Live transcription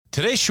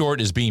Today's short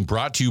is being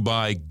brought to you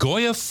by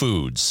Goya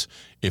Foods.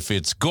 If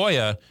it's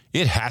Goya,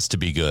 it has to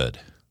be good.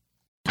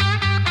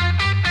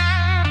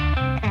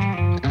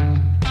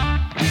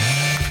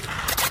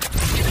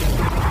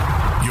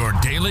 Your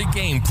daily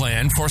game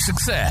plan for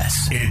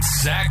success.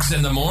 It's Sax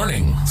in the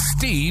Morning.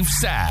 Steve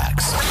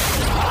Sax.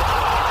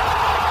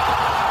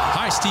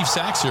 Hi, Steve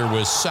Sax here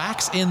with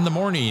Sax in the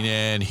Morning,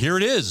 and here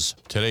it is.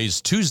 Today's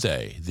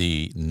Tuesday,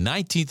 the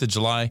 19th of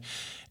July,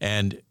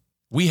 and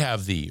we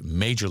have the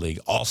Major League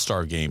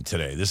All-Star Game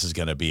today. This is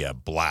going to be a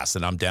blast,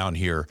 and I'm down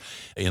here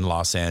in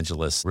Los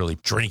Angeles really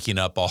drinking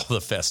up all the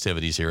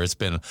festivities here. It's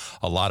been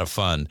a lot of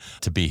fun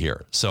to be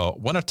here. So I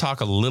want to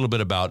talk a little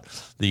bit about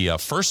the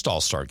first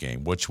All-Star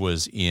Game, which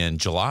was in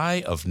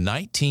July of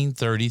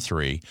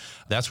 1933.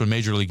 That's when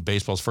Major League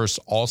Baseball's first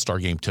All-Star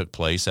Game took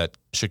place at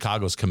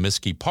Chicago's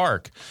Comiskey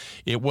Park.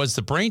 It was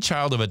the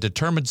brainchild of a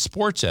determined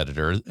sports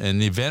editor,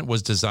 and the event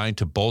was designed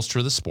to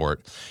bolster the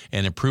sport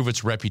and improve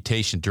its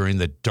reputation during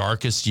the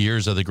darkest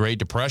years of the Great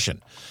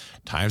Depression.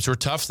 Times were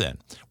tough then.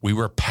 We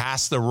were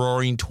past the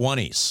roaring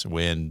 20s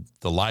when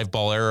the live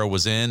ball era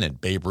was in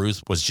and Babe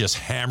Ruth was just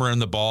hammering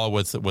the ball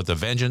with a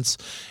vengeance,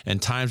 and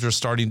times were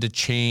starting to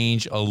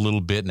change a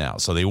little bit now.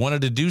 So they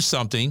wanted to do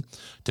something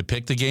to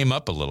pick the game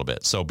up a little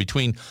bit. So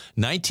between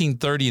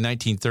 1930 and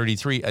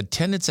 1933,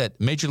 attendance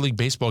at Major League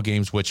Baseball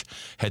games, which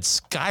had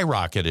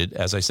skyrocketed,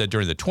 as I said,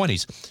 during the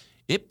 20s,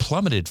 it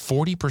plummeted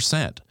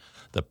 40%.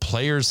 The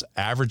players'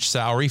 average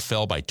salary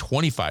fell by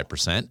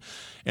 25%,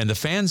 and the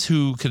fans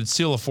who could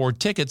still afford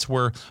tickets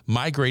were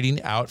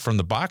migrating out from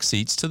the box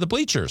seats to the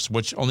bleachers,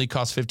 which only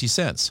cost 50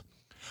 cents.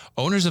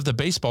 Owners of the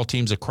baseball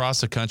teams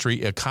across the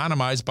country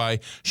economized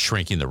by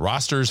shrinking the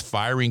rosters,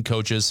 firing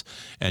coaches,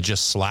 and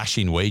just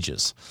slashing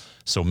wages.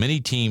 So many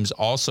teams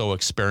also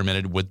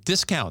experimented with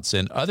discounts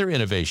and other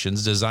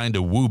innovations designed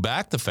to woo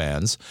back the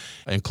fans,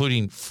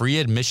 including free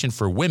admission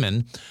for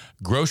women,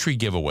 grocery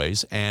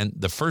giveaways, and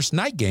the first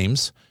night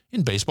games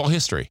in baseball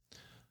history.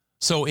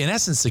 So in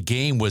essence, the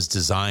game was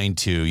designed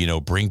to,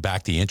 bring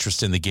back the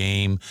interest in the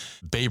game.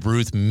 Babe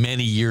Ruth,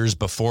 many years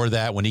before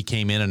that, when he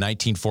came in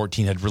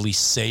 1914, had really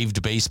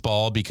saved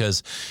baseball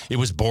because it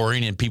was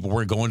boring and people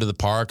weren't going to the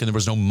park and there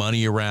was no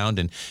money around.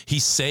 And he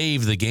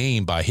saved the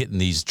game by hitting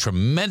these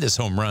tremendous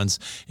home runs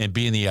and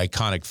being the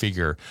iconic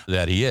figure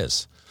that he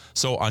is.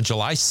 So on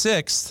July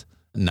 6th,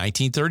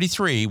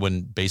 1933,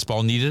 when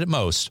baseball needed it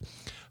most,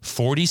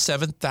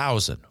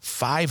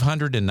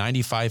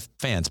 47,595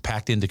 fans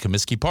packed into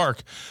Comiskey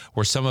Park,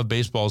 where some of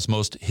baseball's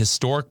most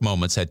historic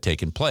moments had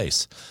taken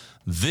place.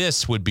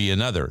 This would be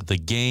another. The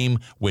game,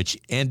 which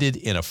ended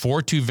in a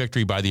 4-2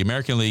 victory by the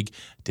American League,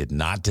 did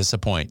not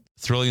disappoint,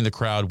 thrilling the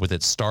crowd with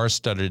its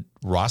star-studded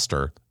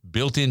roster,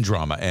 built-in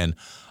drama, and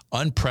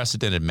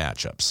unprecedented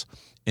matchups.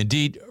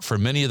 Indeed, for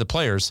many of the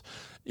players,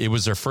 it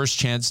was their first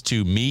chance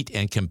to meet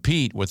and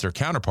compete with their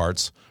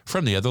counterparts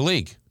from the other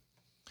league.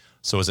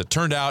 So as it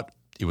turned out,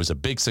 it was a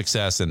big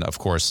success, and of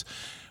course,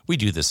 we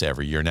do this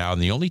every year now,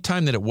 and the only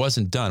time that it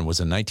wasn't done was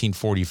in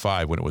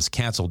 1945 when it was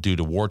canceled due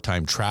to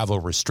wartime travel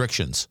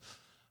restrictions.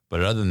 But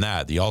other than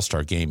that, the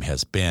All-Star Game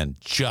has been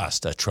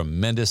just a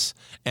tremendous,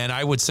 and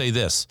I would say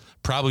this,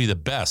 probably the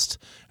best,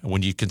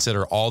 when you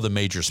consider all the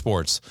major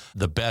sports,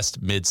 the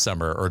best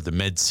midsummer or the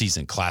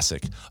mid-season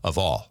classic of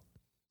all.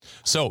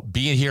 So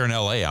being here in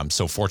LA, I'm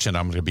so fortunate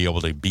I'm going to be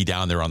able to be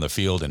down there on the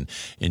field and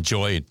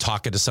enjoy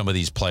talking to some of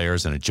these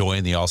players and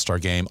enjoying the All-Star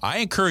Game. I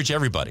encourage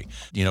everybody,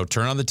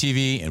 turn on the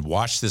TV and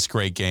watch this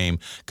great game.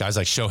 Guys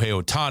like Shohei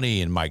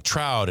Ohtani and Mike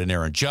Trout and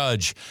Aaron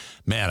Judge.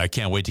 Man, I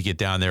can't wait to get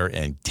down there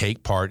and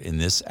take part in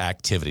this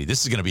activity.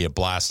 This is going to be a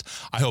blast.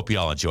 I hope you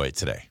all enjoy it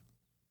today.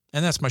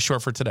 And that's my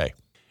short for today.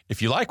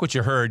 If you like what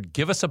you heard,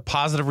 give us a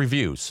positive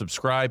review,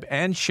 subscribe,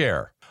 and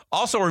share.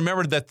 Also,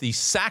 remember that the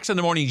Sax in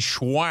the Morning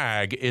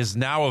swag is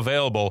now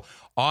available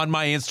on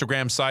my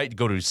Instagram site.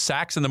 Go to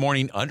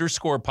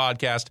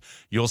saxinthemorning_podcast.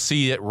 You'll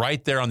see it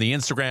right there on the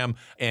Instagram,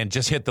 and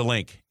just hit the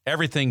link.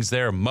 Everything's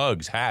there,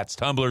 mugs, hats,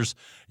 tumblers,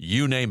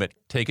 you name it.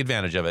 Take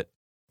advantage of it.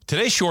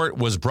 Today's short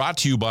was brought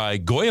to you by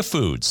Goya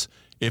Foods.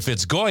 If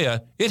it's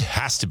Goya, it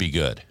has to be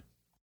good.